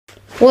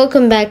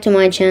Welcome back to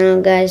my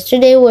channel, guys.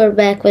 Today we're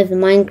back with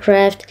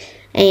Minecraft,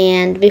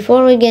 and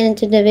before we get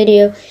into the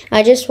video,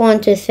 I just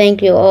want to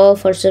thank you all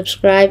for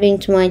subscribing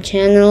to my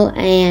channel,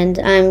 and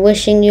I'm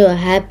wishing you a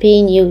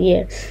happy new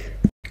year.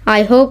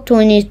 I hope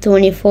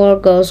 2024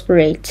 goes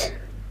great.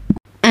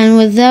 And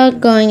without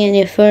going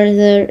any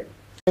further,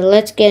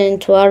 let's get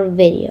into our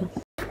video.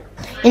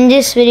 In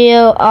this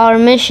video, our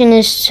mission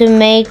is to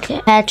make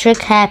Patrick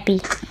happy.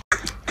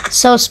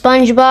 So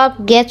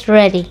SpongeBob, get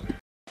ready.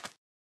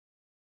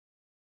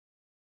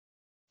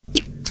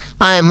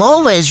 I'm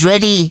always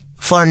ready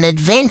for an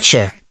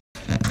adventure.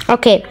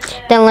 Okay,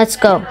 then let's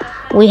go.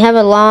 We have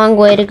a long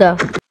way to go.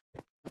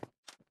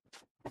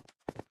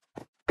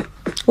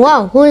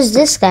 Wow, who is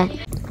this guy?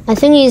 I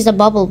think he's the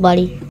Bubble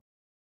Buddy.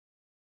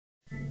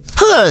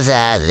 Hello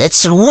there,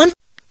 little one.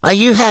 Are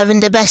you having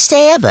the best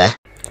day ever?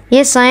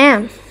 Yes, I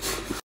am.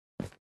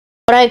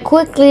 But I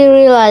quickly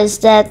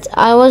realized that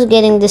I was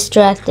getting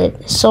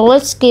distracted. So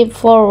let's skip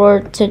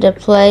forward to the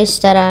place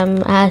that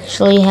I'm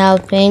actually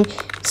helping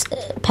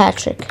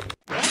Patrick.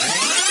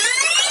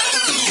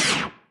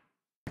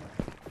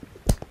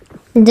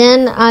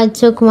 Then I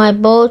took my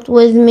boat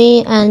with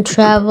me and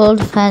traveled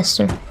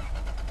faster.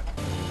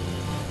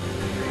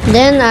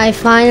 Then I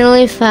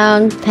finally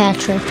found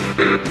Patrick,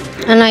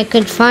 and I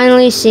could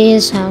finally see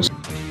his house.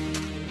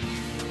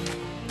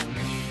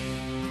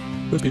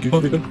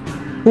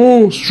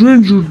 Oh,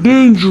 stranger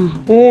danger!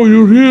 Oh,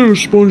 you're here,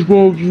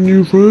 SpongeBob's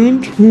new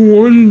friend.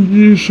 Oh, why didn't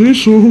you say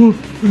so?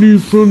 Any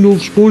friend of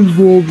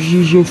SpongeBob's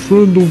is a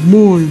friend of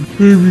mine.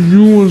 Maybe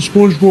you and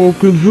SpongeBob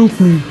can help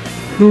me.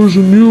 There's a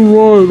new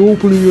ride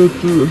opening at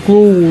the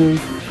Glow World,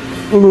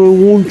 and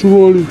I want to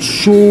ride it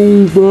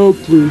so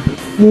badly.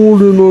 More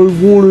than I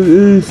wanted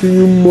anything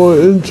in my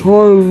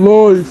entire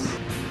life.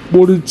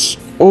 But it's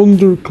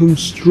under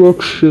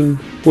construction,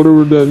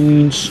 whatever that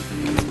means.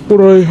 But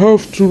I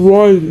have to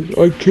ride it.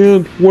 I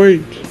can't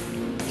wait.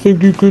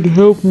 Think you could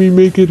help me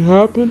make it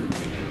happen?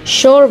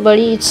 Sure,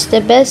 buddy. It's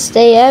the best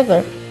day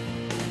ever.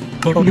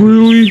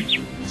 Really?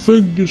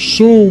 Thank you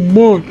so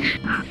much.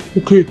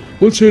 Okay,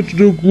 let's head to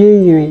the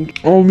Glow World.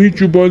 I'll meet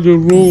you by the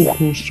roller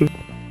coaster.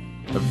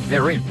 A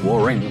very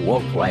boring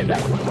walk right now.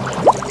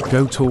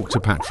 Go talk to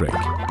Patrick.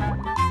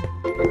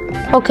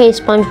 Okay,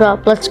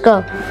 SpongeBob, let's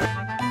go.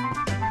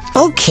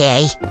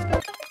 Okay.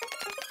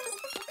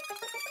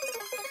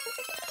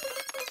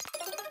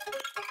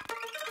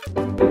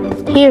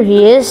 Here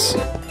he is.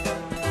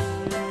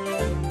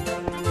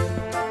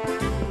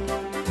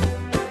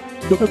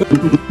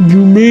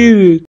 You made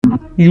it.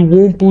 You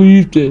won't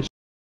believe this.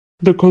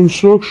 The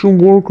construction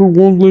worker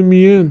won't let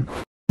me in.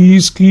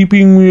 He's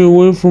keeping me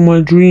away from my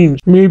dreams.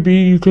 Maybe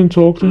you can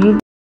talk to him?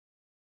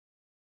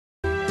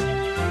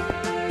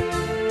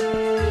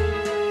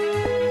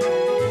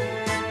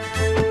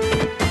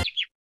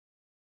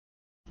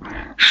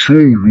 So,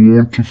 you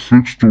want to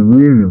fix the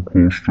roller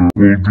coaster?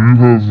 Well, do you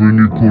have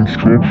any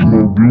construction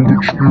or build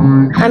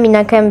experience? I mean,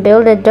 I can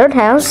build a dirt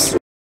house.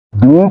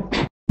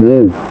 Dirt?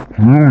 Wow,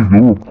 really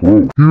you're a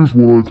pro. Here's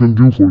what I can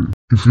do for you.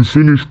 If you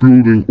finish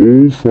building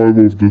all 5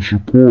 of the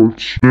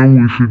supports,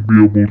 then we should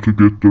be able to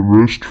get the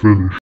rest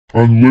finished.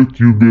 And let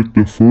you get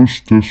the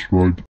first test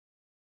ride.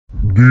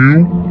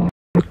 Deal?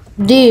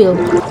 Deal.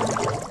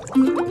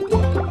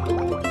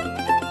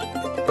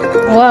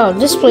 Wow,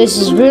 this place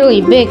is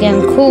really big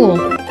and cool.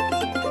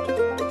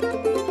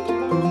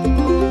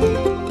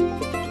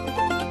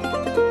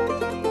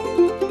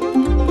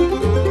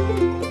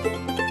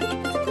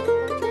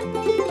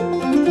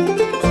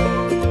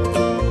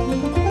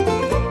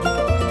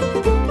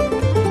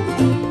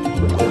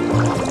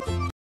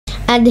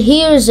 And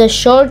here's a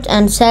short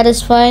and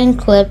satisfying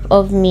clip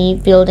of me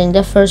building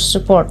the first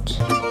support.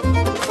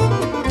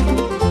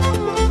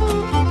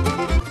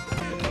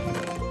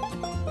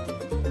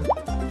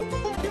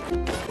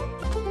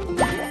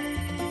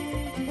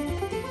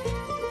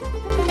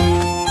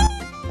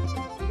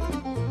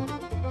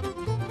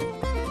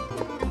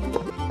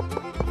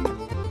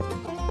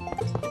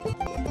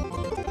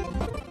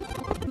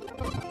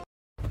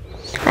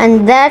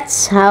 And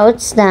that's how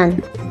it's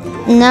done.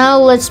 Now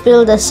let's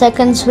build a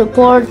second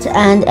support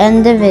and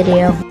end the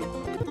video.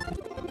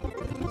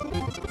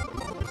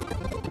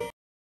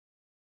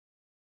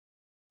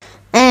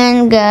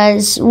 And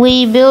guys,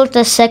 we built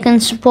a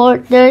second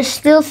support. There's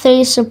still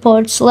 3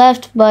 supports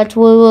left, but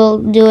we will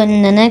do it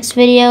in the next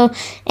video.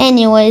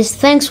 Anyways,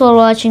 thanks for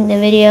watching the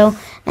video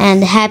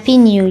and Happy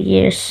New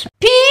Year's.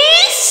 Peace!